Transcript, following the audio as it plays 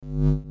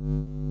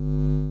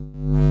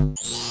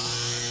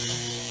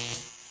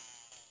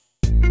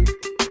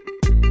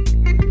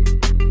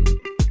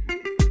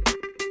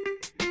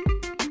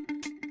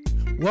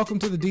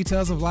to the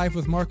Details of Life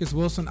with Marcus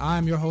Wilson.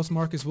 I'm your host,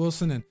 Marcus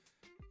Wilson. And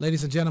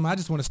ladies and gentlemen, I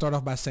just want to start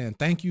off by saying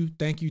thank you,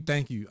 thank you,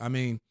 thank you. I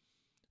mean,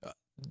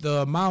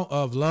 the amount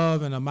of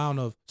love and amount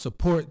of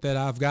support that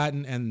I've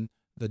gotten and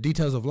the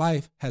Details of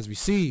Life has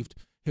received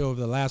here over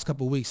the last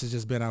couple of weeks has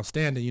just been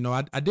outstanding. You know,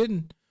 I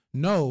didn't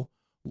know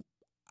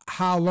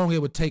how long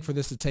it would take for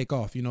this to take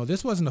off. You know,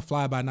 this wasn't a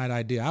fly-by-night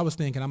idea. I was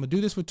thinking I'm going to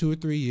do this for 2 or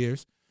 3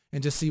 years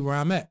and just see where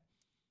I'm at.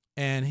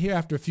 And here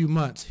after a few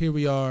months, here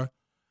we are,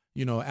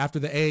 you know, after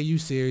the AAU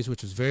series,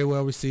 which was very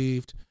well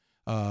received.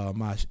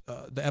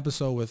 The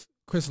episode with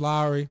Chris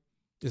Lowry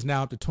is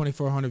now up to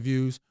 2,400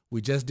 views.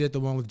 We just did the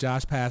one with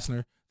Josh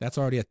Pastner. That's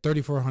already at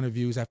 3,400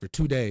 views after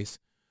 2 days,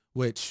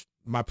 which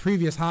my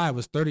previous high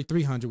was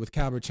 3,300 with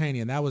Calbert Cheney,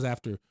 and that was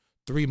after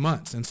 3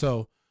 months. And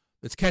so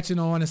it's catching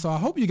on. And so I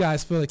hope you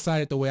guys feel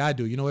excited the way I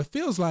do. You know, it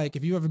feels like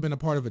if you've ever been a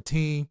part of a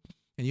team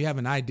and you have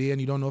an idea and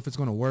you don't know if it's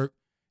going to work,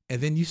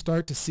 and then you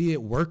start to see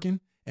it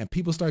working and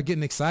people start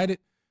getting excited.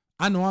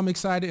 I know I'm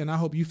excited, and I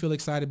hope you feel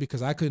excited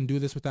because I couldn't do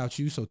this without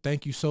you. So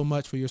thank you so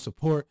much for your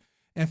support,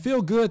 and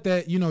feel good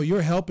that, you know,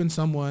 you're helping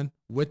someone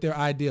with their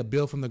idea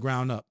build from the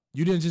ground up.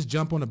 You didn't just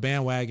jump on a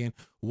bandwagon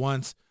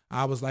once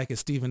I was like at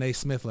Stephen A.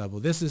 Smith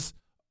level. This is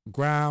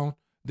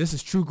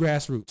true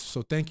grassroots.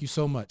 So thank you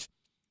so much.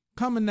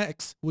 Coming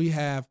next, we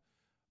have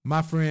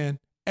my friend,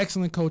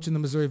 excellent coach in the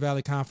Missouri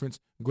Valley Conference,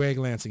 Greg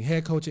Lansing,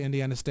 head coach at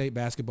Indiana State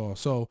basketball.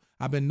 So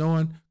I've been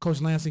knowing Coach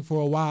Lansing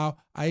for a while.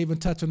 I even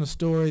touched on a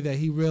story that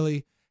he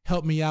really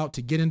helped me out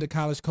to get into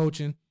college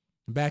coaching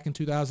back in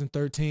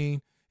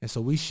 2013. And so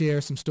we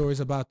share some stories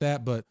about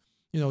that. But,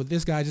 you know,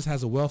 this guy just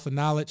has a wealth of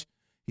knowledge.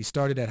 He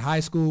started at high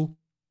school,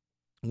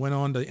 went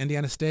on to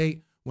Indiana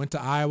State, went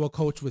to Iowa,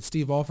 coached with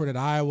Steve Alford at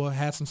Iowa,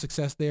 had some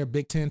success there,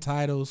 Big Ten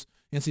titles,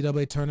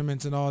 NCAA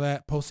tournaments and all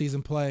that,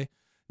 postseason play.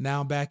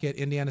 Now back at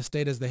Indiana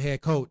State as the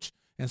head coach.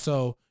 And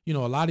so, you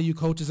know, a lot of you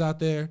coaches out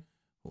there,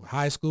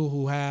 high school,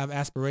 who have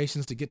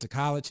aspirations to get to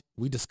college,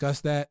 we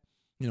discussed that.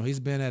 You know, he's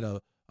been at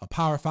a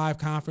Power 5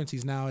 conference.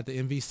 He's now at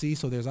the MVC,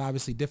 so there's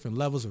obviously different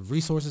levels of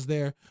resources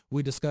there.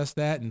 We discussed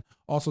that and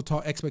also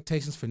talk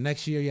expectations for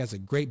next year. He has a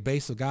great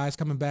base of guys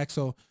coming back.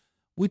 So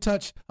we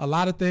touch a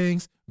lot of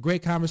things.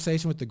 Great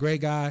conversation with the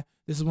great guy.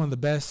 This is one of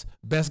the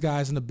best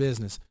guys in the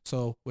business.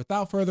 So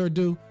without further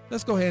ado,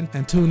 let's go ahead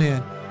and tune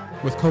in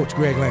with Coach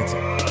Greg Lansing.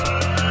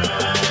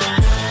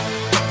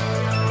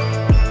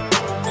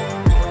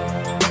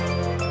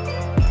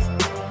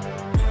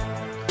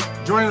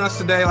 Joining us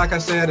today, like I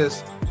said,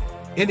 is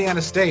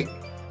Indiana State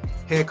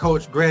head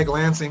coach Greg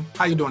Lansing.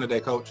 How you doing today,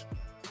 Coach?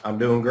 I'm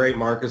doing great,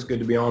 Marcus. Good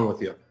to be on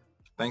with you.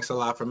 Thanks a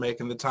lot for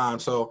making the time.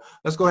 So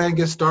let's go ahead and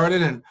get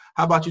started. And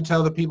how about you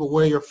tell the people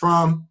where you're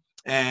from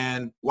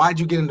and why'd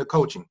you get into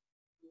coaching?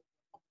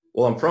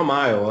 Well, I'm from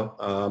Iowa.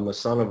 I'm the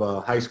son of a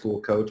high school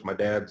coach. My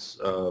dad's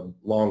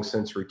long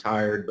since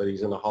retired, but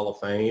he's in the Hall of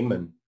Fame,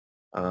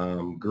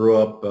 and grew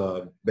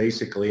up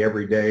basically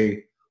every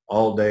day,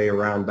 all day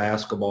around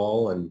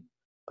basketball, and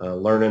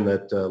learning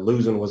that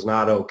losing was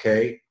not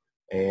okay.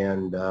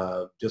 And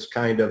just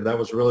kind of, that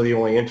was really the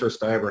only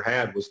interest I ever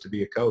had, was to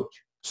be a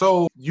coach.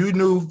 So you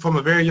knew from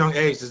a very young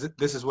age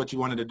this is what you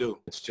wanted to do?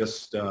 It's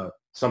just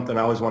something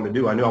I always wanted to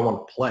do. I knew I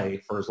wanted to play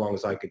for as long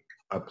as I could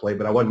play,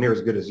 but I wasn't near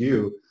as good as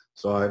you.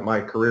 So my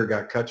career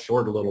got cut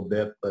short a little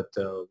bit, but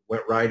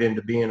went right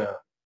into being a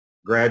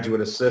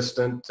graduate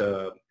assistant,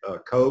 a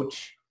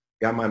coach,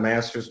 got my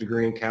master's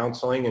degree in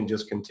counseling, and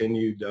just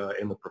continued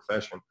in the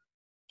profession.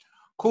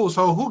 Cool.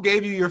 So who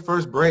gave you your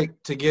first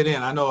break to get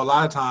in? I know a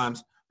lot of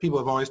times people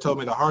have always told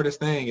me the hardest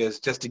thing is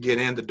just to get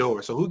in the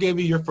door. So who gave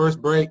you your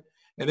first break?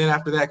 And then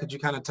after that, could you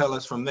kind of tell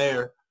us from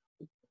there,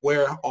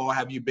 where all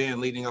have you been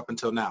leading up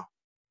until now?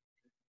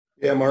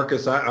 Yeah,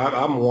 Marcus,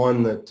 I'm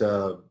one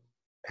that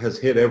has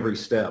hit every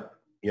step.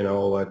 You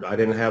know, I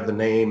didn't have the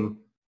name,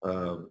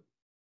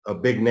 a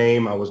big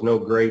name. I was no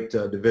great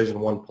Division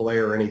I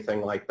player or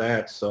anything like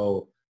that.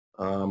 So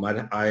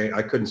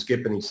I couldn't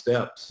skip any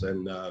steps.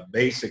 And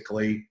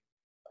basically,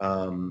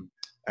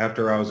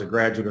 after I was a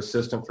graduate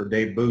assistant for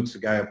Dave Boots, the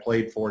guy I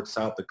played for at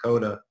South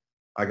Dakota,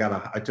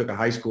 I took a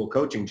high school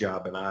coaching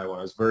job in Iowa.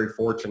 I was very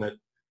fortunate.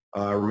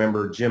 I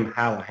remember Jim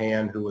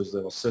Hallahan, who was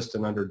an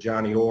assistant under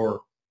Johnny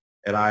Orr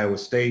at Iowa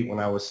State, when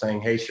I was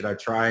saying, hey, should I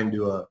try and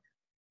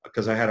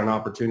because I had an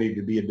opportunity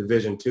to be a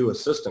Division II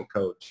assistant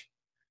coach.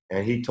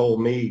 And he told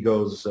me, he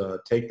goes,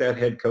 take that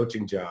head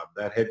coaching job.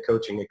 That head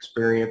coaching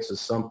experience is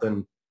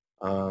something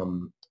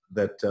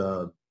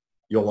that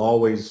it'll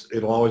always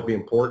be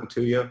important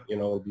to you. You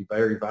know, it'll be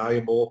very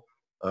valuable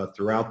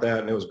throughout that.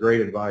 And it was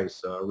great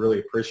advice. I really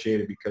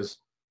appreciate it, because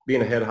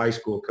being a head high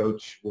school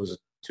coach was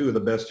 2 of the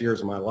best years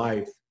of my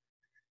life.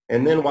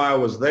 And then while I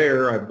was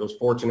there, I was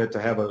fortunate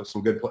to have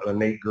some good,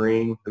 Nate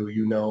Green, who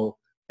you know,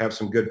 have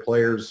some good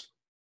players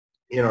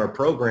in our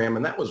program.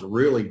 And that was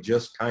really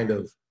just kind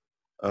of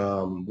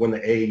when the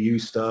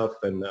AAU stuff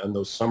and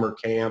those summer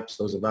camps,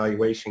 those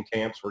evaluation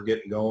camps were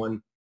getting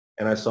going.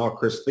 And I saw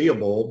Chris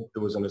Theobald,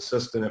 who was an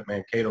assistant at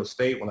Mankato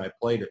State when I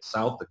played at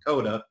South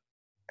Dakota.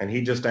 And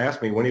he just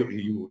asked me,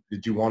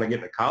 did you want to get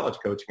into college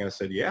coaching? I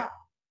said, yeah.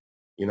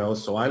 You know,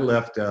 so I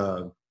left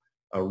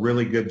a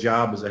really good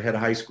job as a head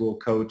high school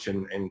coach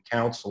and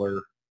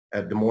counselor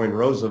at Des Moines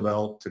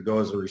Roosevelt to go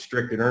as a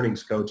restricted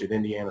earnings coach at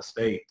Indiana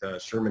State.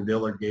 Sherman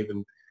Dillard gave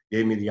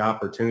me the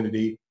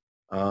opportunity,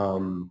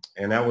 and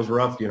that was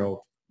rough. You're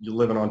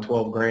living on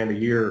 $12,000 a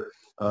year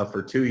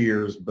for 2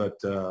 years, but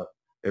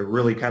it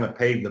really kind of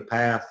paved the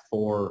path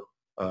for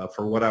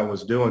what I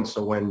was doing.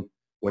 So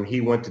when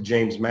he went to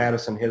James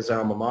Madison, his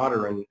alma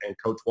mater, and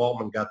Coach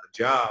Waltman got the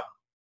job,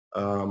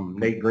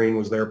 Nate Green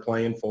was there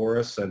playing for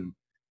us, and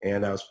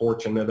I was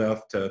fortunate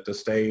enough to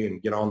stay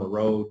and get on the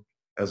road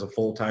as a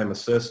full-time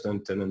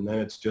assistant. And then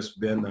it's just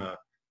been a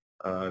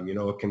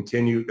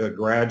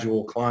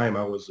gradual climb.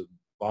 I was a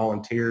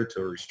volunteer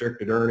to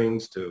restricted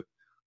earnings to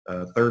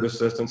third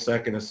assistant,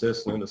 second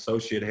assistant,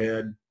 associate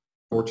head.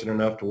 Fortunate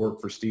enough to work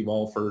for Steve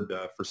Alford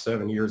for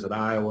 7 years at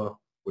Iowa,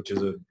 which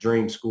is a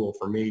dream school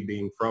for me,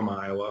 being from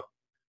Iowa.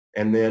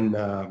 And then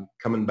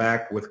coming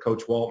back with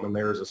Coach Waltman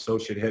there as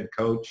associate head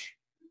coach.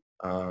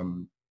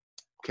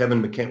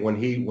 Kevin McKenna, when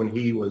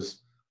he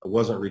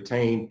wasn't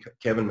retained,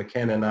 Kevin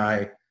McKenna and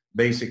I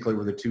basically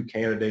were the two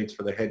candidates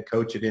for the head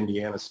coach at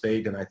Indiana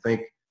State. And I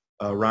think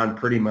Ron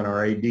Prettyman,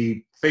 our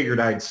AD, figured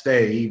I'd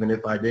stay even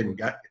if I didn't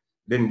get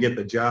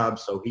the job.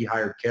 So he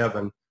hired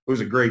Kevin, who's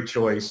a great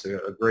choice,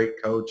 a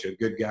great coach, a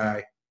good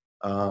guy,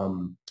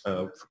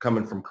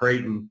 coming from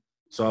Creighton.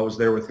 So I was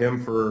there with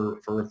him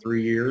for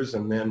 3 years,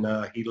 and then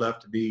he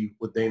left to be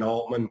with Dana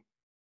Altman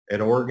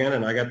at Oregon,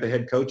 and I got the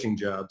head coaching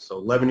job. So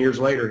 11 years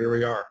later, here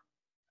we are.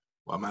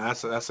 Well, man,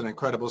 that's an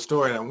incredible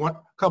story. And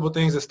a couple of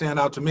things that stand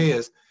out to me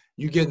is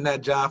you getting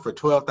that job for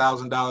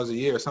 $12,000 a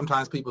year.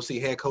 Sometimes people see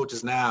head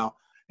coaches now,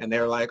 and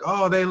they're like,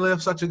 oh, they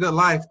live such a good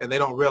life, and they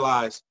don't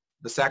realize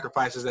the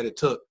sacrifices that it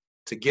took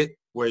to get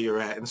where you're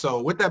at. And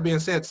so with that being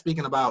said,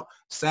 speaking about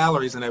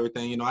salaries and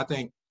everything, I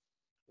think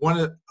one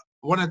of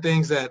the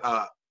things that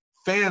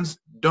fans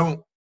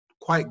don't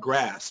quite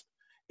grasp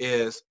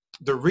is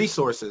the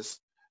resources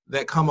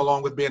that come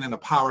along with being in a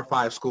Power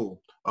 5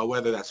 school,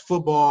 whether that's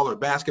football or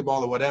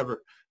basketball or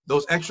whatever.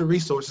 Those extra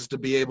resources to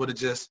be able to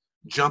just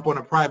jump on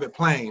a private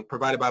plane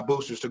provided by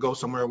boosters to go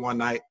somewhere one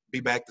night, be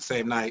back the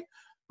same night,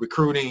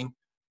 recruiting,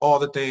 all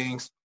the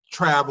things,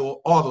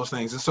 travel, all those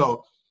things. And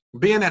so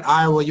being at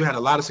Iowa, you had a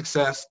lot of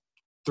success,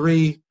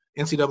 3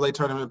 NCAA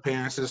tournament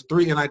appearances,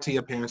 3 NIT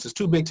appearances,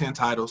 2 Big Ten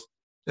titles.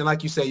 And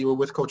like you say, you were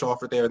with Coach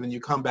Alford there, and then you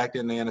come back to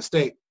Indiana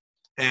State.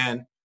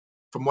 And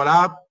from what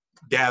I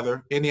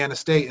gather, Indiana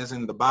State is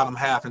in the bottom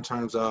half in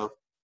terms of,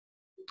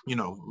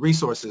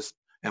 resources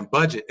and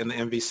budget in the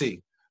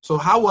MVC. So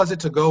how was it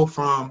to go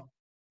from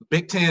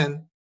Big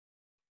Ten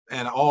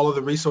and all of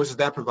the resources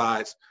that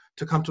provides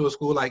to come to a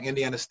school like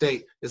Indiana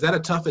State? Is that a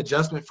tough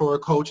adjustment for a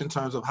coach in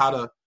terms of how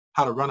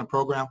to run a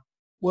program?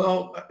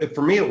 Well,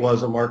 for me, it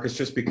wasn't, Marcus,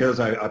 just because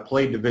I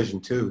played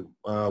Division II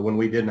when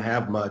we didn't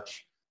have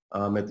much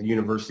at the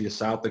University of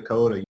South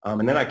Dakota.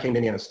 And then I came to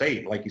Indiana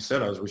State. Like you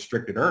said, I was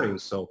restricted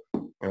earnings. So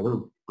we're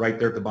right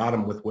there at the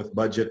bottom with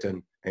budget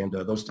and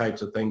those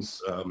types of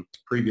things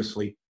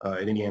previously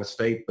at Indiana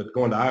State. But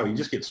going to Iowa, you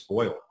just get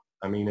spoiled.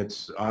 I mean,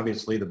 it's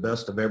obviously the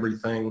best of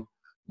everything.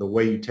 The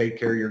way you take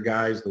care of your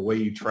guys, the way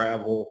you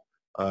travel,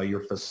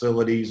 your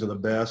facilities are the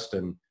best.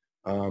 And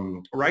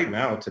right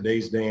now,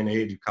 today's day and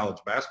age of college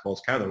basketball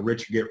is kind of the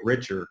rich get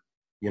richer,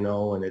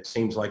 and it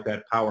seems like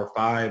that Power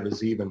 5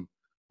 is even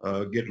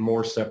getting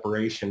more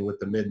separation with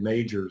the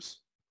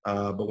mid-majors.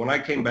 But when I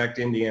came back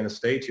to Indiana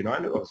State, I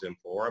knew I was in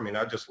for. I mean,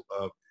 I just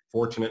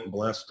fortunate and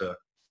blessed to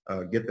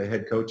get the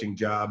head coaching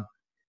job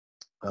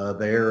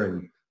there.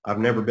 And I've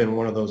never been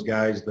one of those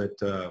guys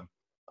that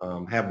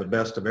have the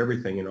best of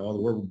everything.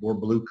 We're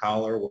blue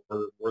collar,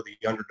 we're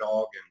the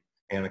underdog,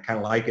 and I kind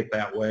of like it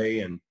that way.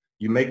 And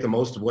you make the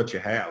most of what you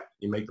have.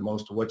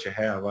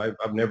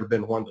 I've never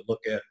been one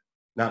to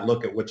not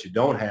look at what you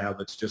don't have.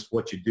 It's just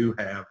what you do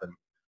have.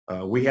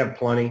 And we have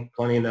plenty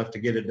enough to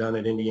get it done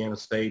at Indiana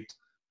State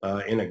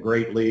in a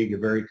great league, a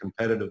very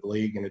competitive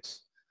league. And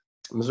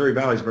Missouri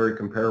Valley is very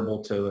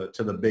comparable to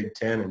the Big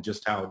Ten and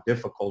just how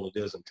difficult it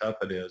is and tough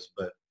it is.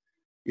 But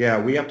yeah,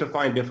 we have to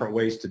find different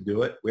ways to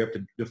do it.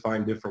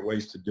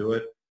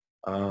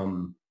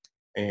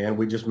 And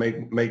we just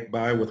make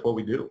by with what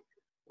we do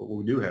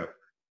have.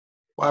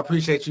 Well, I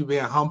appreciate you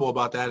being humble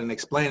about that and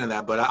explaining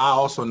that. But I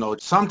also know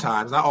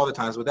sometimes, not all the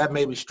times, but that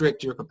may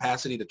restrict your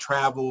capacity to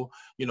travel.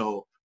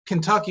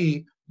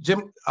 Kentucky,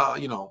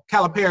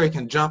 Calipari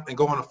can jump and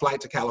go on a flight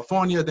to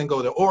California, then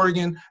go to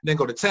Oregon, then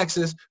go to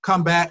Texas,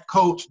 come back,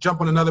 coach, jump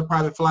on another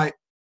private flight.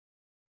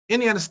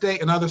 Indiana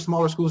State and other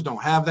smaller schools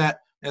don't have that.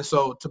 And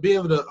so to be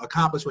able to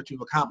accomplish what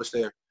you've accomplished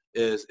there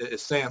is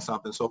saying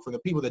something. So for the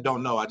people that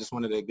don't know, I just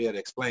wanted to be able to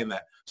explain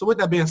that. So with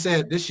that being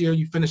said, this year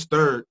you finished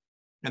 3rd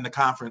in the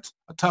conference,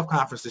 a tough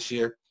conference this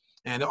year.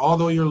 And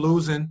although you're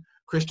losing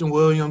Christian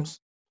Williams,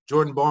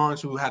 Jordan Barnes,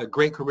 who had a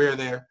great career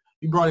there,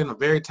 you brought in a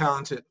very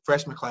talented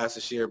freshman class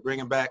this year,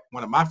 bringing back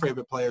one of my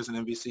favorite players in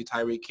MVC,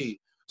 Tyreek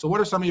Key. So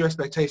what are some of your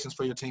expectations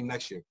for your team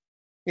next year?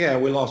 Yeah,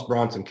 we lost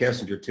Bronson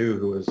Kessinger too,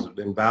 who has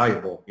been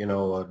valuable,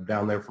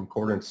 down there from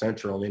Cortland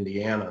Central in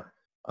Indiana,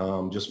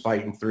 just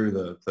fighting through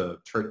the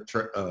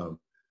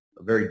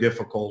a very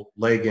difficult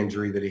leg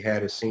injury that he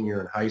had his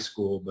senior in high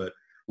school. But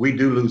we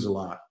do lose a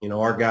lot. You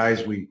know, our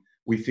guys, we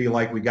feel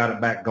like we got it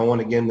back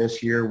going again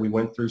this year. We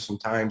went through some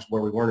times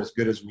where we weren't as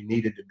good as we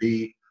needed to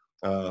be,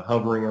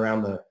 hovering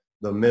around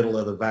the middle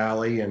of the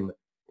valley. And,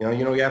 you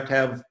have to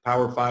have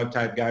Power 5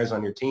 type guys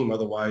on your team.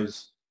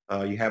 Otherwise,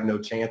 you have no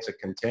chance at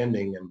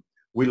contending. And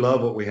we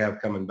love what we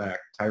have coming back.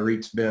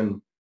 Tyreek's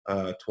been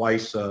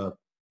twice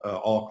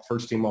all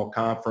first team all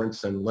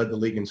conference and led the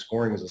league in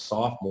scoring as a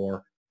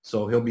sophomore.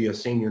 So he'll be a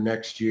senior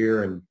next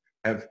year and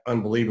have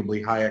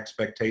unbelievably high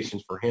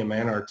expectations for him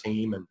and our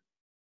team. And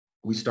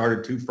we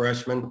started 2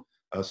 freshmen,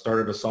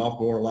 started a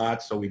sophomore a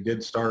lot. So we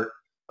did start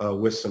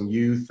with some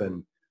youth,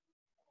 and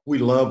we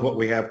love what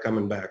we have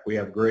coming back. We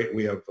have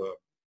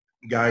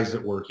guys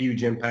that were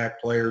huge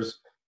impact players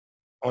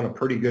on a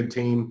pretty good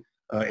team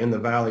in the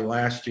Valley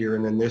last year.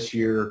 And then this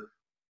year,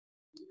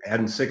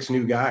 adding 6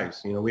 new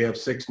guys. You know, we have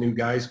 6 new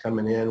guys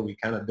coming in. We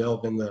kind of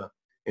delved into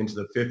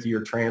the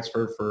 5th-year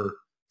transfer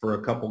for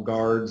a couple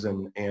guards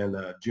and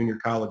junior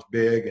college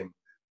big, and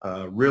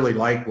really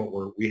like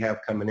what we have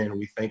coming in.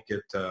 We think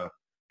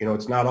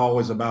it's not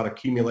always about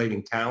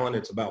accumulating talent.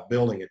 It's about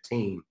building a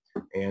team.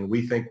 And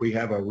we think we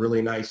have a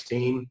really nice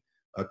team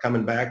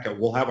coming back.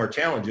 We'll have our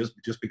challenges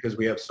just because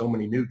we have so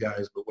many new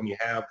guys. But when you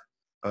have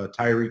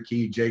Tyreek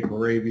Key, Jake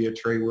Moravia,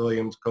 Trey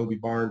Williams, Kobe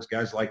Barnes,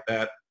 guys like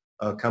that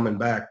coming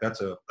back,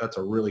 that's a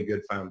really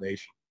good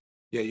foundation.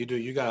 Yeah, you do.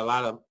 You got a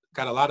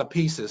lot of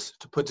pieces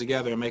to put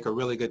together and make a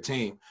really good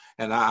team.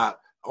 And on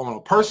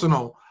a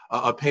personal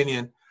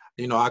opinion,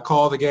 I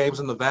call the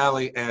games in the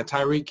Valley, and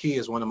Tyreek Key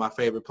is one of my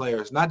favorite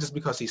players, not just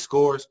because he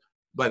scores,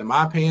 but in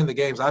my opinion, the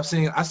games I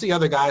see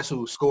other guys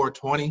who score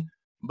 20,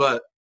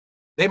 but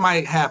they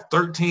might have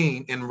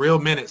 13 in real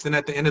minutes. Then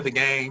at the end of the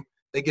game,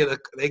 they get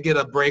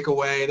a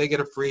breakaway, they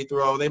get a free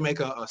throw, they make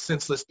a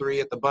senseless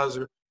 3 at the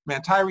buzzer.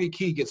 Man, Tyreek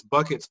Key gets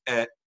buckets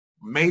at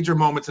major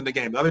moments in the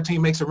game. The other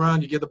team makes a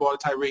run, you give the ball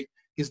to Tyreek,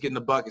 he's getting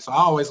the bucket. So I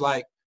always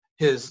like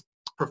his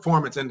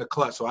performance in the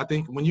clutch. So I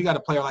think when you got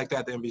a player like that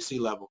at the MVC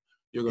level,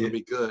 you're going to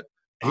be good.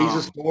 He's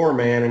a scorer,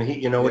 man, and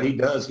he, what he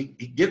does, he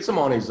gets them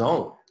on his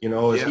own,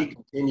 as he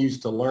continues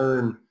to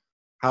learn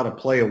how to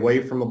play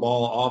away from the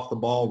ball, off the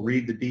ball,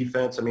 read the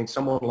defense. I mean,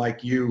 someone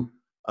like you,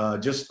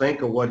 just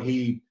think of what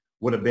he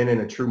would have been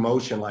in a true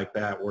motion like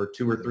that, where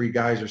 2 or 3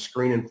 guys are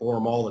screening for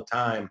him all the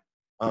time.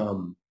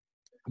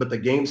 But the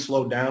game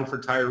slowed down for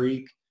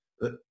Tyreek.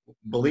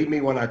 Believe me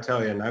when I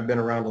tell you, and I've been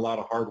around a lot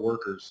of hard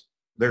workers,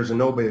 there's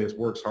nobody that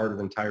works harder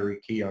than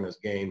Tyreek Key on his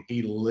game.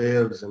 He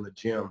lives in the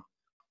gym.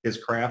 His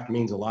craft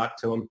means a lot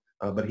to him,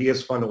 but he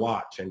is fun to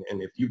watch. And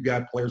if you've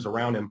got players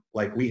around him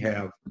like we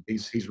have,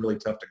 he's really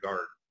tough to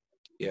guard.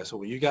 Yeah, so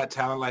when you got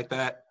talent like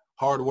that,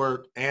 hard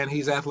work, and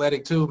he's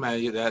athletic too,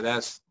 man,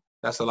 that's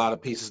a lot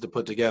of pieces to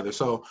put together.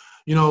 So,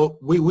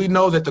 we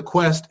know that the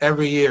quest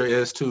every year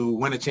is to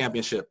win a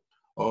championship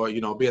or,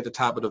 be at the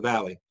top of the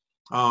Valley.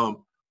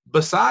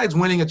 Besides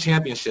winning a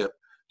championship,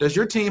 do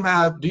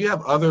you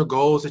have other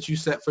goals that you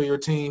set for your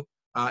team?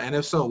 And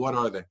if so, what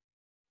are they?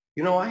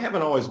 I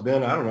haven't always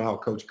been, I don't know how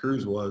Coach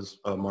Cruz was,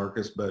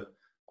 Marcus, but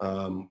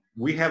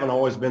we haven't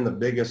always been the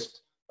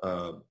biggest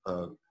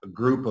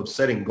group of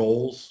setting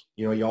goals.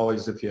 You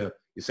always, if you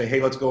say,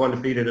 hey, let's go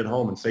undefeated at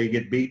home, and say you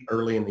get beat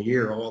early in the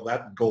year, well,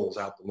 that goal's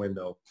out the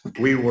window.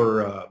 We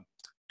were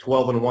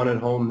 12-1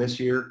 at home this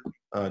year,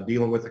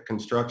 dealing with the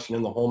construction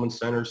in the Holman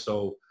Center.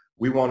 So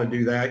we want to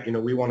do that.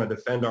 We want to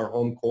defend our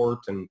home court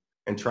and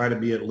try to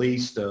be get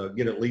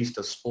at least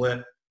a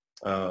split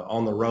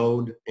on the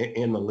road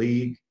in the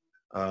league.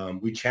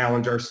 We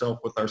challenge ourselves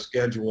with our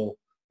schedule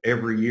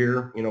every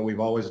year. We've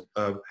always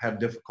had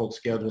difficult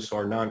schedules, so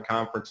our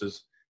non-conference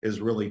is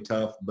really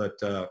tough. But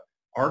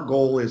our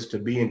goal is to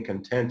be in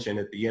contention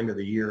at the end of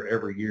the year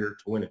every year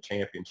to win a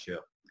championship.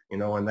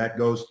 And that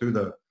goes through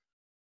the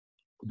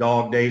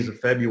dog days of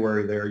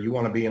February there. You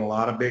want to be in a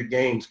lot of big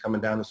games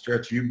coming down the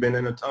stretch. You've been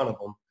in a ton of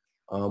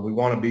them. We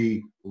want to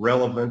be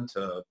relevant.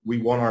 We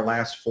won our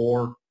last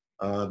 4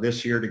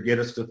 this year to get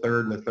us to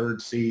 3rd and the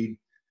 3rd seed.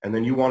 And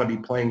then you want to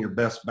be playing your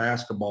best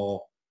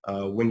basketball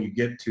when you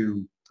get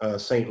to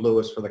St.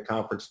 Louis for the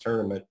conference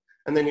tournament.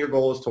 And then your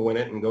goal is to win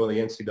it and go to the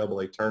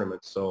NCAA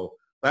tournament. So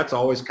that's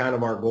always kind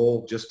of our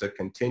goal, just to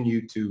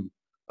continue to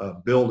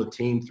build a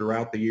team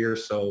throughout the year.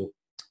 So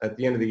at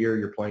the end of the year,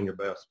 you're playing your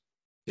best.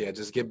 Yeah,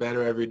 just get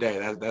better every day.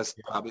 That's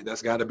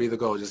got to be the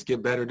goal. Just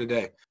get better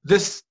today.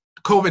 This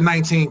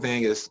COVID-19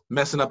 thing is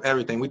messing up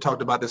everything. We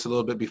talked about this a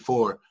little bit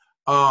before.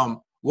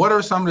 What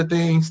are some of the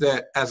things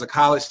that, as a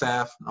college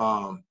staff,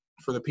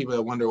 for the people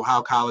that wonder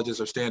how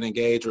colleges are staying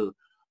engaged, or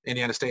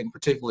Indiana State in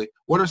particular,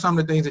 what are some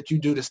of the things that you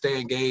do to stay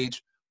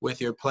engaged with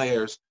your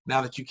players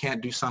now that you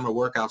can't do summer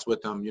workouts with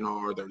them,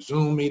 or their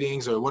Zoom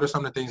meetings, or what are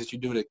some of the things that you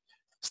do to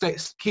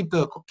keep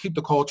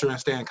the culture and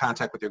stay in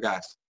contact with your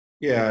guys?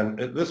 Yeah, and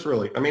this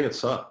really, it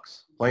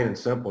sucks, plain and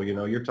simple.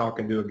 You're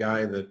talking to a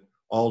guy that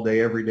all day,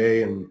 every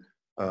day, and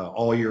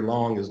all year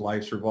long, his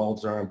life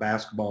revolves around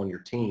basketball and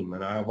your team.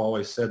 And I've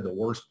always said the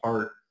worst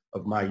part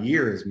of my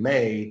year is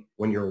May,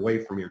 when you're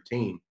away from your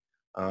team.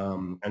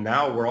 And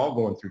now we're all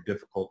going through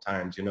difficult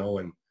times,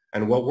 and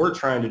And what we're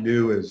trying to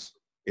do is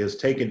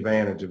take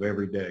advantage of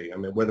every day. I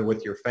mean, whether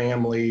with your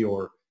family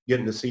or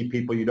getting to see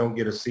people you don't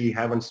get to see,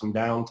 having some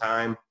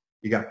downtime.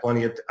 You got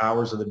plenty of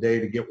hours of the day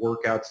to get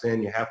workouts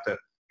in. You have to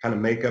kind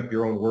of make up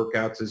your own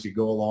workouts as you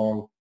go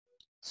along.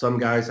 Some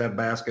guys have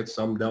baskets,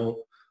 some don't.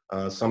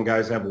 Some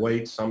guys have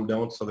weights, some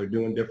don't. So they're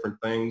doing different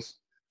things.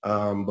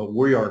 But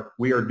we are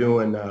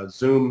doing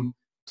Zoom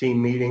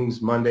team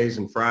meetings Mondays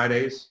and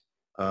Fridays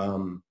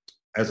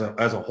as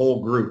a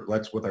whole group.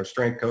 That's with our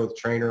strength coach,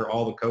 trainer,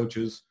 all the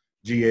coaches,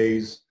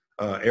 GAs,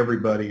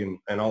 everybody,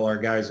 and all our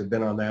guys have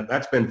been on that.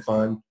 That's been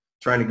fun.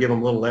 Trying to give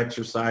them little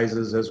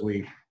exercises as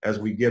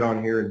we get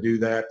on here and do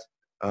that.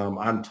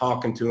 I'm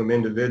talking to them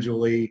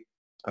individually,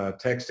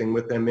 texting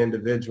with them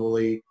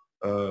individually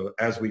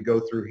as we go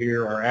through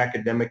here. Our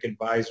academic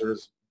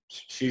advisors,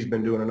 she's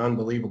been doing an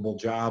unbelievable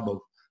job of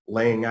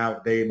laying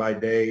out day by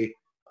day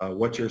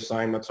what your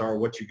assignments are,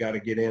 what you got to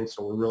get in.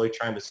 So we're really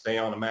trying to stay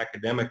on them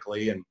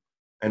academically.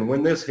 And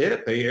when this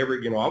hit,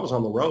 I was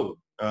on the road.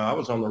 I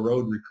was on the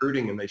road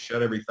recruiting, and they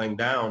shut everything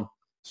down.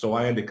 So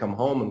I had to come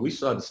home, and we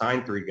still had to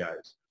sign 3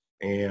 guys.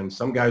 And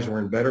some guys were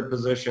in better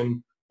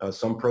position.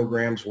 Some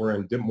programs were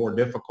in more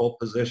difficult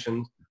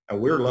positions.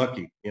 And we're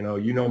lucky.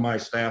 You know my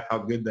staff, how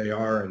good they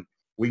are. And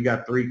we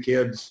got 3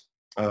 kids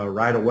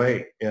right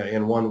away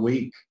in 1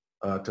 week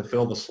to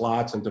fill the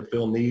slots and to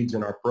fill needs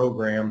in our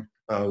program.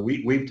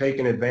 We've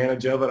taken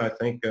advantage of it. I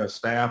think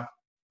staff,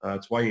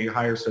 it's why you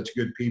hire such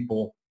good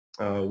people.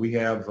 We've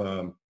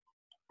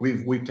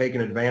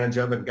taken advantage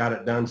of it and got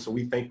it done. So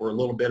we think we're a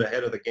little bit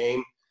ahead of the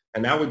game.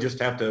 And now we just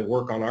have to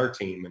work on our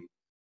team. And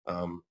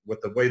with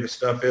the way the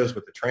stuff is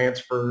with the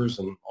transfers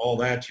and all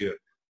that, you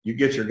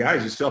get your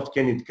guys, you still have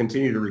to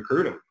continue to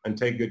recruit them and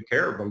take good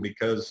care of them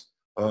because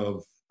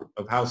of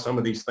how some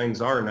of these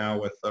things are now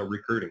with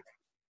recruiting.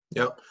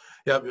 Yep.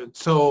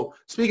 So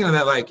speaking of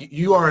that, like,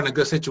 you are in a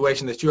good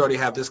situation that you already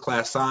have this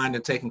class signed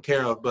and taken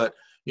care of. But,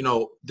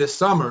 this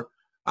summer,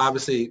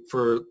 obviously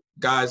for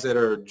guys that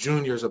are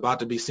juniors about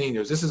to be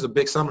seniors, this is a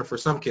big summer for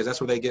some kids.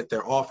 That's where they get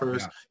their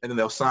offers, and then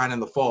they'll sign in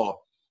the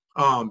fall.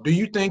 Do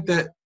you think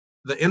that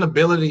the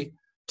inability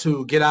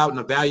to get out and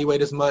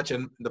evaluate as much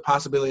and the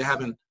possibility of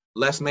having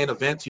less main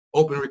events,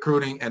 open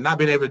recruiting, and not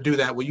being able to do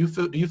that, do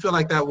you feel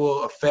like that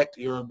will affect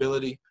your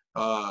ability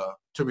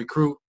to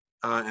recruit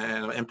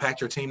and impact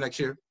your team next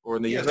year or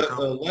in the years to come?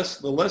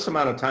 The less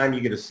amount of time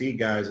you get to see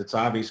guys, it's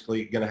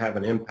obviously going to have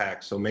an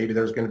impact. So maybe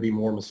there's going to be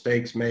more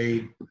mistakes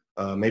made.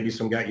 Maybe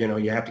some guy,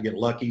 you have to get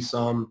lucky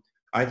some.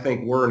 I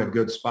think we're in a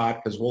good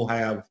spot because we'll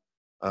have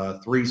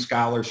 3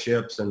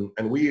 scholarships, and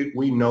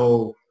we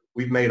know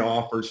we've made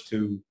offers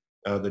to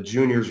the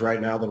juniors right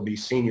now that'll be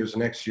seniors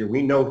next year.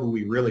 We know who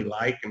we really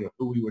like and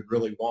who we would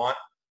really want.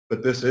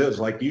 But this is,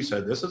 like you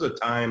said, this is a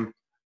time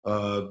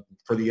for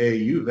the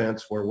AAU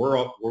events where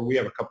we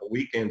have a couple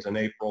weekends in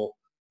April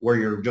where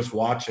you're just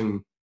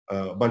watching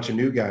a bunch of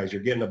new guys.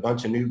 You're getting a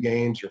bunch of new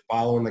games. You're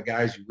following the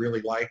guys you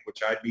really like, which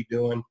I'd be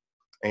doing.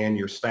 And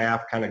your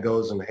staff kind of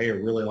goes and, hey, I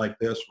really like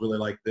this, really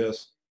like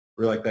this,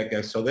 really like that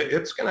guy. So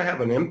it's going to have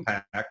an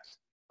impact.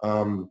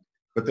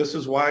 But this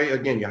is why,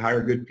 again, you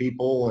hire good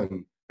people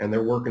and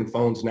they're working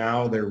phones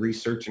now. They're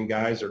researching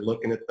guys. They're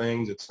looking at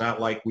things. It's not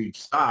like we've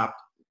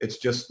stopped. It's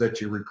just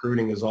that your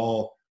recruiting is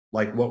all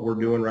like what we're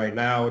doing right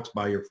now. It's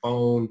by your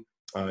phone.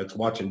 It's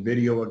watching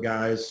video of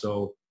guys.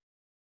 So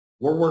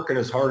we're working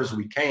as hard as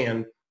we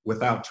can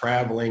without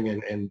traveling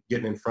and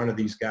getting in front of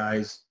these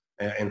guys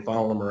and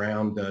following them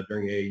around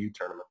during the AAU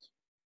tournaments.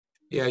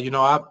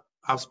 Yeah,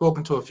 I've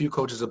spoken to a few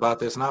coaches about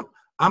this, and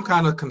I'm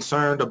kind of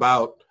concerned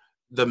about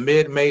the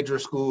mid-major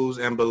schools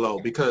and below,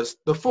 because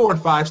the 4- and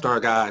 5-star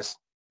guys,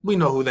 we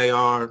know who they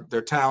are.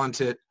 They're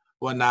talented,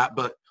 whatnot.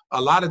 But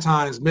a lot of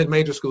times,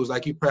 mid-major schools,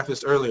 like you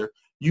prefaced earlier,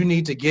 you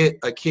need to get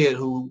a kid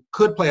who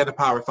could play at the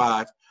Power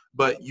 5,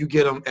 but you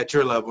get them at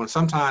your level. And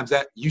sometimes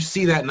that you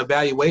see that in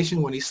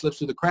evaluation when he slips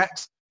through the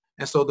cracks.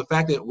 And so the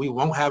fact that we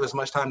won't have as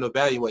much time to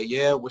evaluate,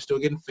 we're still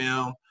getting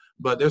film,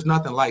 but there's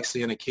nothing like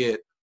seeing a kid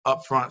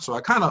up front. So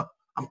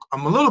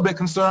I'm a little bit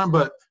concerned,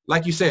 but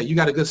like you said, you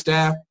got a good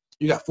staff.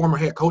 You got former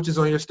head coaches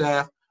on your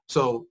staff.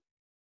 So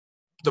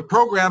the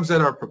programs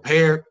that are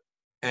prepared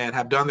and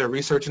have done their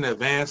research in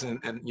advance, and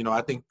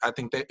I think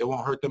that it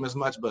won't hurt them as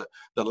much. But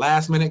the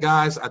last minute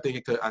guys, I think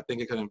it could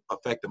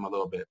affect them a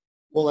little bit.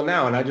 Well, and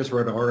I just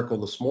read an article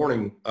this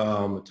morning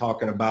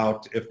talking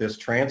about if this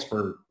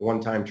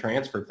one-time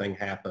transfer thing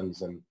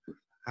happens, and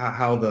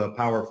how the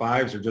Power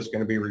 5s are just going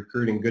to be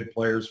recruiting good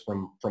players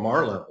from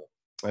our level.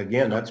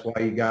 Again, that's why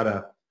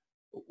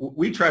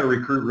we try to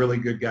recruit really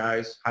good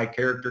guys, high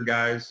character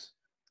guys.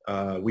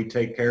 We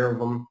take care of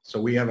them,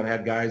 so we haven't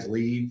had guys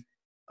leave.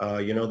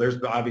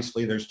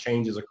 There's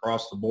changes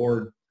across the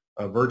board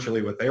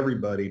virtually with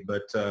everybody,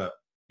 but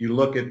you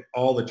look at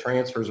all the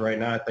transfers right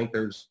now, I think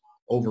there's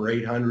over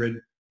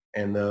 800,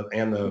 and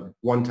the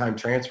one-time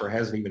transfer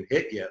hasn't even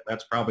hit yet.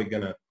 That's probably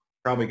gonna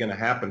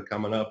happen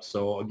coming up.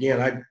 So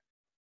again,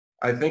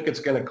 I think it's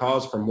going to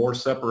cause for more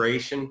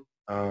separation.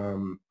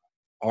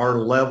 Our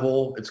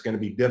level, it's going to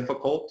be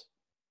difficult,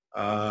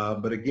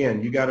 but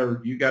again, you got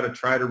to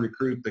try to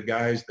recruit the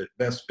guys that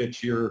best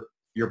fit your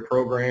your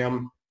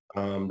program,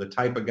 the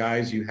type of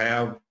guys you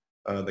have,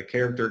 the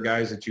character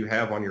guys that you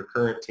have on your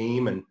current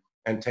team,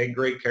 and take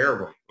great care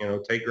of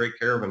them. Take great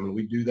care of them. And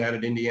we do that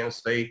at Indiana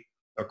State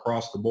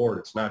across the board.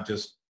 It's not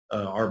just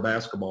our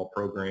basketball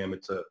program.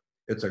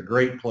 It's a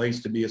great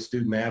place to be a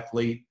student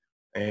athlete,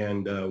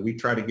 and we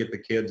try to get the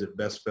kids that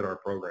best fit our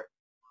program.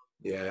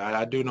 Yeah,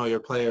 I do know your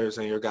players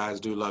and your guys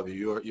do love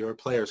you. You're a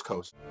players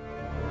coach.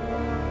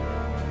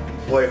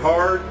 Play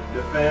hard,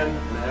 defend,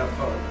 and have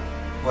fun.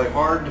 Play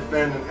hard,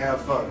 defend, and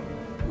have fun.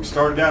 We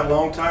started that a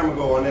long time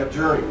ago on that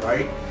journey,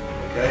 right?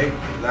 Okay,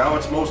 now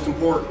it's most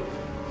important.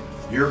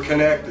 You're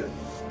connected.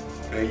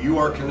 Okay, you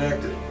are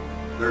connected.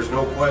 There's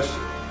no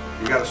question.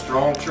 You got a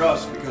strong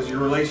trust because of your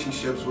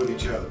relationships with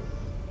each other.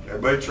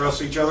 Everybody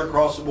trusts each other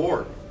across the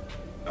board.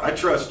 I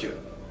trust you.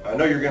 I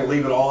know you're going to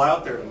leave it all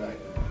out there tonight.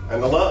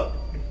 And the love.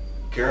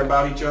 Caring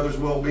about each other's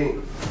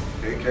well-being.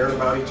 Okay, caring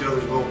about each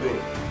other's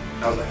well-being.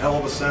 That was a hell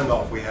of a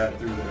send-off we had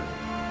through there.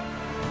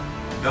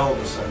 Hell of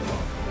a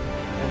send-off.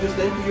 And just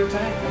empty your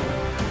tank.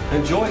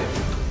 Enjoy it.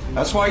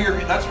 That's why you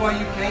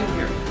came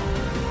here.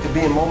 To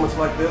be in moments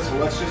like this, and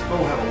let's just go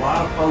have a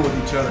lot of fun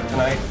with each other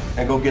tonight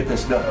and go get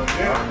this done.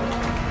 Okay.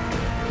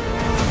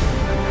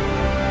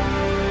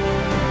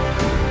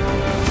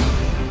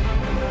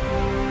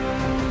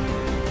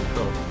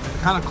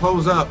 Kind of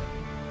close up,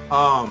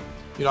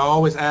 I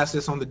always ask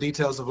this on the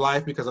details of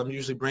life because I'm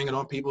usually bringing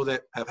on people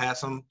that have had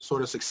some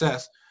sort of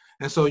success.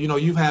 And so,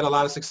 you've had a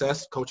lot of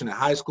success coaching at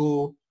high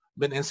school,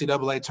 been in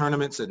NCAA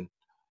tournaments and,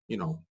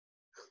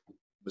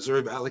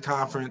 Missouri Valley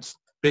Conference,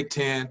 Big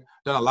Ten,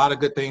 done a lot of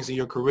good things in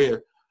your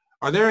career.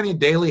 Are there any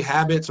daily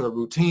habits or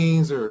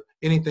routines or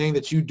anything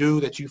that you do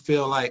that you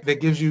feel like that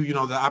gives you,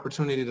 the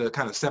opportunity to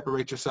kind of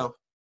separate yourself?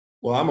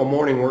 Well, I'm a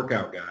morning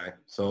workout guy.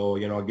 So,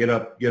 I get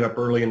up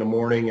early in the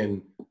morning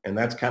and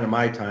that's kind of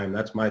my time.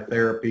 That's my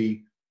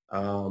therapy.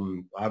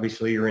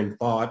 Obviously you're in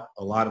thought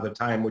a lot of the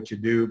time what you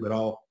do, but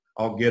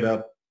I'll get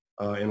up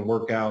and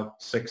work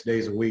out 6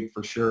 days a week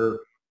for sure.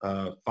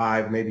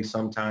 5 maybe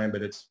sometime,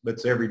 but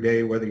it's every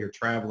day, whether you're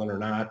traveling or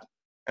not.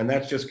 And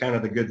that's just kind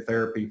of the good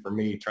therapy for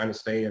me, trying to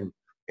stay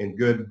in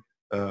good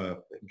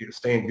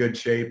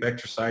shape,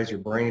 exercise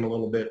your brain a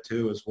little bit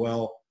too as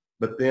well.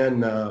 But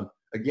then,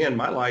 again,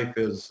 my life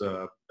is,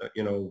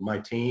 my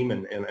team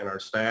and our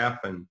staff,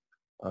 and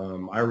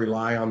I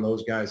rely on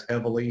those guys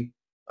heavily.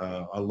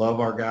 I love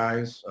our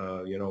guys,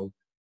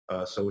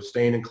 so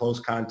staying in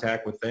close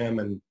contact with them,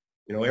 and,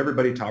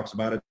 everybody talks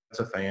about it. It's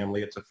a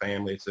family,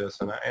 it's this,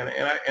 and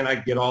I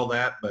get all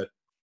that, but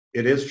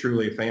it is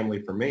truly a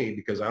family for me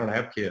because I don't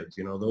have kids.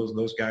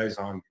 Those guys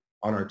on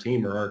our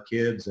team are our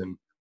kids, and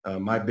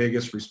my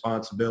biggest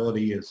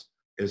responsibility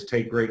is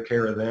take great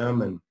care of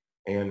them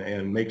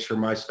and make sure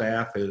my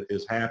staff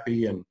is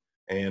happy and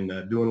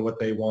doing what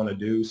they want to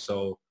do.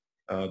 So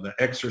the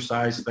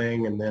exercise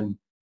thing, and then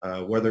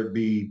whether it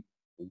be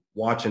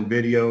watching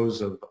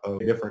videos of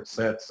different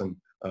sets and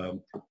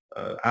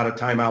out of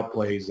timeout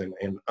plays and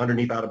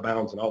underneath out of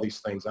bounds and all these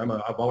things. I've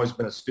always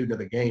been a student of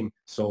the game.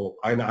 So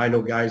I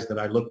know guys that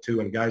I look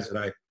to and guys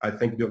that I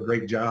think do a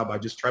great job. I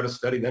just try to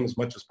study them as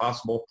much as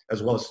possible,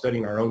 as well as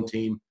studying our own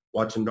team,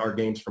 watching our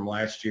games from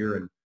last year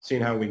and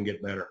seeing how we can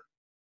get better.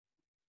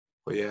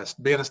 Well, yes,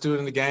 being a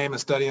student of the game and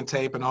studying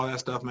tape and all that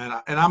stuff,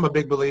 man. And I'm a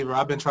big believer.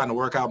 I've been trying to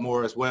work out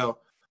more as well.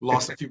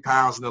 Lost a few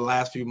pounds in the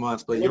last few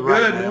months, but you're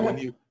right,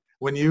 man.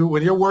 When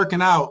you're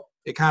working out,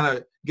 it kind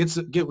of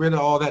get rid of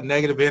all that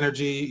negative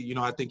energy.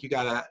 I think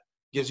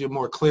gives you a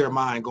more clear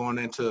mind going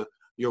into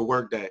your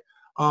work day.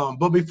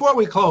 But before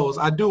we close,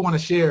 I do want to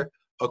share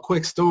a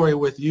quick story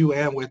with you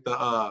and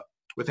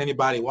with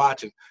anybody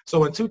watching.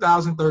 So in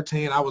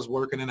 2013, I was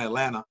working in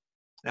Atlanta,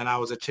 and I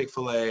was at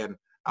Chick-fil-A, and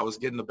I was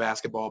getting the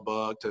basketball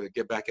bug to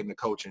get back into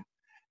coaching.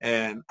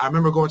 And I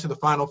remember going to the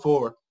Final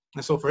Four.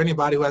 And so for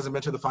anybody who hasn't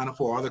been to the Final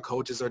Four, all the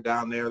coaches are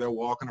down there. They're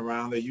walking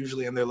around. They're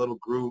usually in their little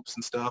groups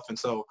and stuff. And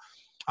so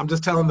I'm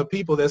just telling the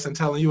people this and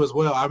telling you as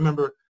well. I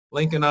remember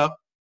linking up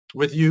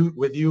with you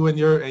and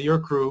your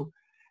crew.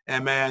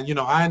 And, man,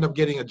 I ended up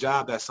getting a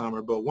job that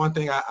summer. But one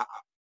thing,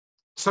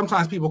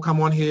 sometimes people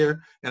come on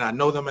here, and I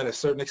know them at a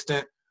certain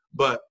extent.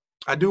 But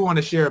I do want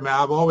to share, man.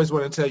 I've always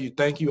wanted to tell you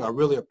thank you. I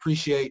really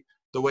appreciate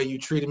the way you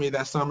treated me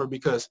that summer,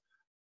 because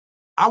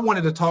I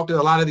wanted to talk to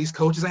a lot of these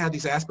coaches. I had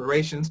these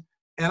aspirations,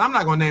 and I'm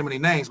not going to name any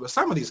names, but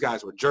some of these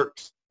guys were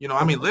jerks.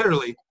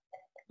 Literally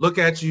look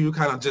at you,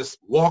 kind of just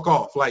walk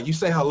off. Like, you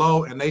say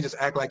hello, and they just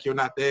act like you're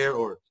not there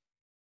or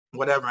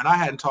whatever. And I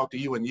hadn't talked to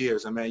you in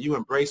years, and, man, you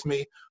embraced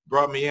me,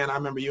 brought me in. I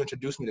remember you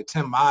introduced me to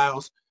Tim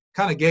Miles,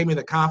 kind of gave me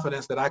the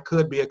confidence that I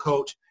could be a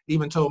coach,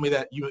 even told me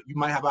that you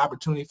might have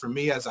opportunity for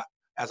me as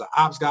an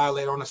ops guy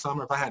later on the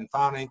summer if I hadn't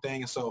found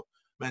anything. And so,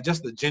 man,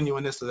 just the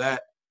genuineness of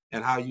that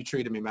and how you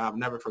treated me, man, I've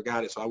never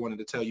forgot it. So I wanted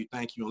to tell you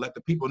thank you and let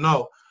the people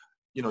know,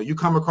 you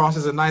come across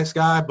as a nice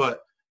guy,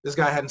 but this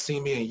guy hadn't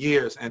seen me in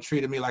years and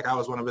treated me like I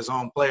was one of his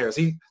own players.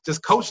 He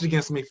just coached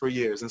against me for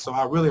years. And so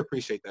I really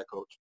appreciate that,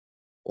 Coach.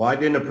 Well, I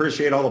didn't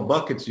appreciate all the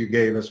buckets you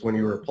gave us when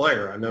you were a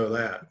player. I know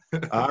that.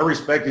 I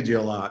respected you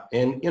a lot.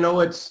 And,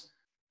 it's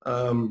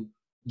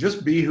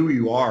just be who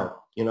you are,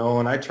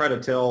 and I try to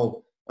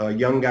tell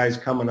young guys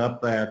coming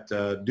up that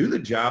do the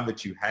job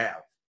that you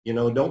have. You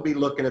know, don't be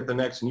looking at the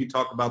next, and you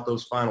talk about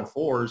those Final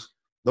Fours.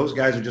 Those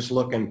guys are just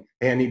looking,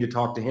 hey, I need to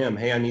talk to him.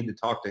 Hey, I need to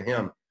talk to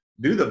him.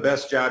 Do the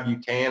best job you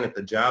can at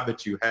the job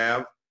that you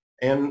have,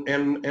 and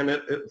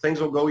things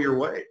will go your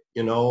way,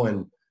 you know,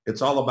 and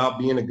it's all about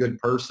being a good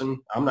person.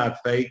 I'm not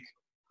fake.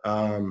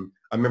 I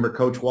remember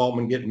Coach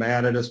Waltman getting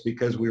mad at us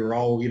because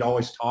we'd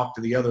always talk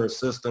to the other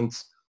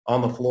assistants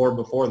on the floor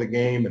before the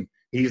game, and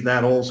he's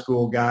that old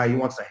school guy. He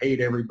wants to hate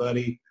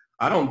everybody.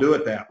 I don't do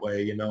it that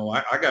way. You know,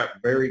 I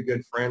got very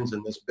good friends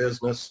in this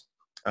business.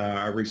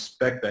 I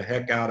respect the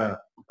heck out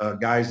of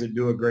guys that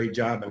do a great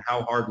job and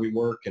how hard we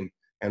work.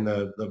 And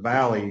the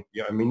Valley,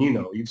 I mean, you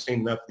know, you've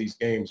seen enough of these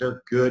games.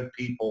 They're good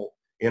people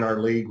in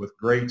our league with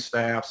great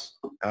staffs.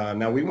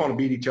 Now, we want to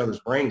beat each other's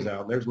brains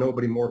out. There's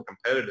nobody more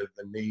competitive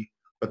than me,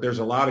 but there's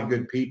a lot of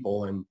good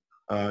people. And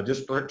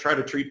just try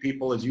to treat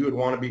people as you would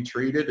want to be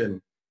treated.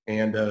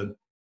 And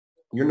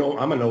you know,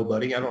 I'm a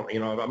nobody. I'm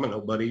a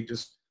nobody.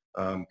 Just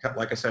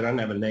like I said, I don't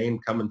have a name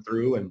coming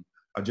through, and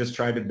I just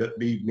try to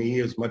be me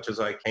as much as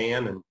I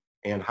can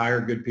and hire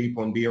good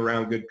people and be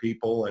around good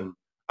people. And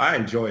I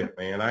enjoy it,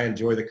 man. I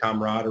enjoy the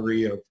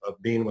camaraderie of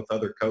being with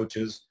other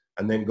coaches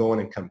and then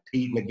going and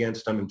competing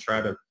against them and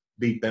try to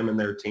beat them and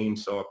their team.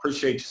 So I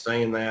appreciate you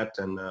saying that.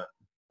 And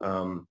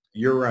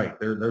you're right.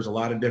 There's a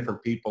lot of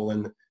different people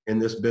in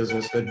this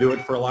business that do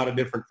it for a lot of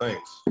different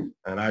things.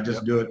 And I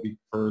just do it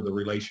for the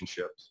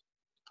relationships.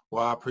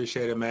 Well, I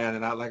appreciate it, man.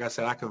 And like I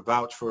said, I can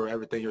vouch for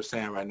everything you're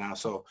saying right now.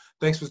 So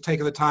thanks for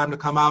taking the time to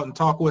come out and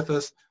talk with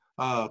us.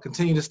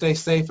 Continue to stay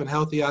safe and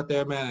healthy out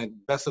there, man.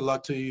 And best of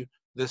luck to you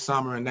this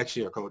summer and next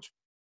year, Coach.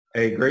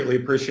 Hey, greatly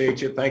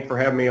appreciate you. Thanks for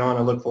having me on.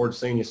 I look forward to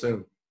seeing you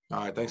soon. All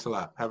right. Thanks a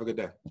lot. Have a good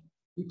day.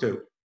 You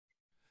too.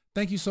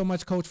 Thank you so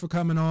much, Coach, for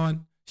coming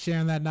on,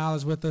 sharing that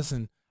knowledge with us.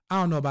 And I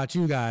don't know about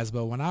you guys,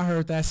 but when I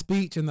heard that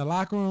speech in the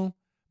locker room,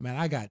 man,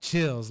 I got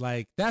chills.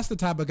 Like, that's the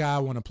type of guy I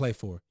want to play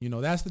for. You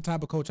know, that's the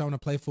type of coach I want to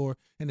play for.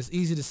 And it's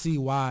easy to see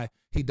why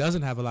he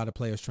doesn't have a lot of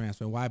players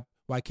transfer, why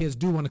kids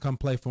do want to come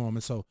play for him.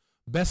 And so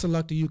best of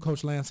luck to you,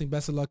 Coach Lansing.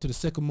 Best of luck to the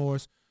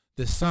Sycamores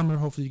this summer.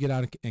 Hopefully you get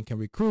out and can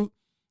recruit,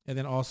 and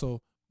then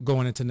also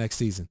going into next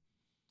season.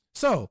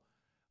 So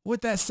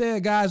with that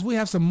said, guys, we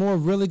have some more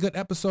really good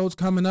episodes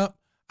coming up.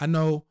 I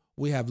know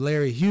we have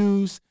Larry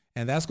Hughes,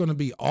 and that's going to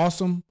be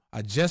awesome.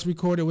 I just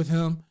recorded with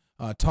him.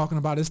 Talking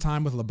about his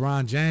time with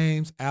LeBron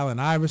James, Allen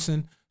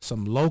Iverson,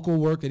 some local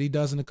work that he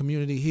does in the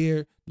community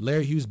here,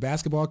 Larry Hughes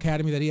Basketball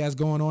Academy that he has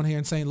going on here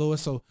in St. Louis.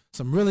 So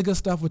some really good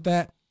stuff with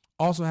that.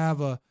 Also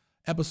have a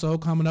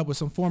episode coming up with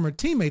some former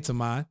teammates of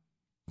mine,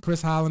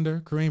 Chris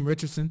Hollander, Kareem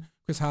Richardson.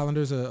 Chris Hollander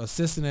is an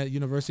assistant at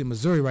University of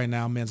Missouri right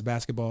now, men's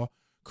basketball.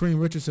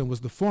 Kareem Richardson was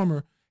the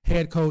former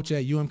head coach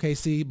at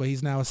UMKC, but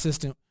he's now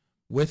assistant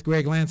with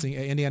Greg Lansing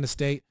at Indiana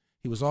State.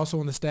 He was also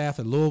on the staff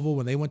at Louisville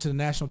when they went to the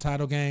national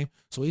title game.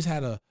 So he's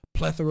had a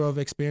plethora of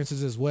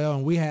experiences as well.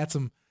 And we had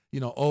some,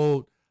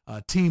 old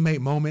teammate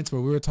moments where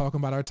we were talking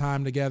about our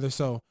time together.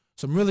 So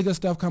some really good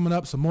stuff coming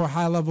up, some more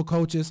high-level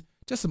coaches,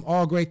 just some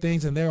all great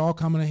things. And they're all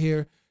coming in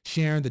here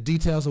sharing the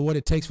details of what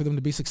it takes for them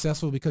to be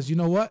successful, because you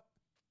know what?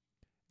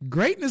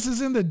 Greatness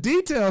is in the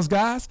details,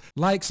 guys.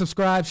 Like,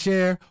 subscribe,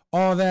 share,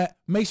 all that.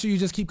 Make sure you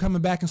just keep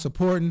coming back and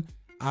supporting.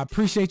 I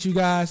appreciate you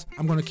guys.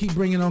 I'm going to keep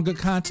bringing on good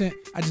content.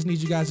 I just need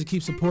you guys to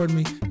keep supporting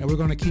me, and we're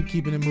going to keep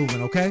keeping it moving,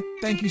 okay?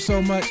 Thank you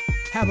so much.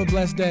 Have a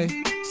blessed day.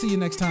 See you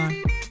next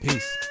time.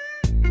 Peace.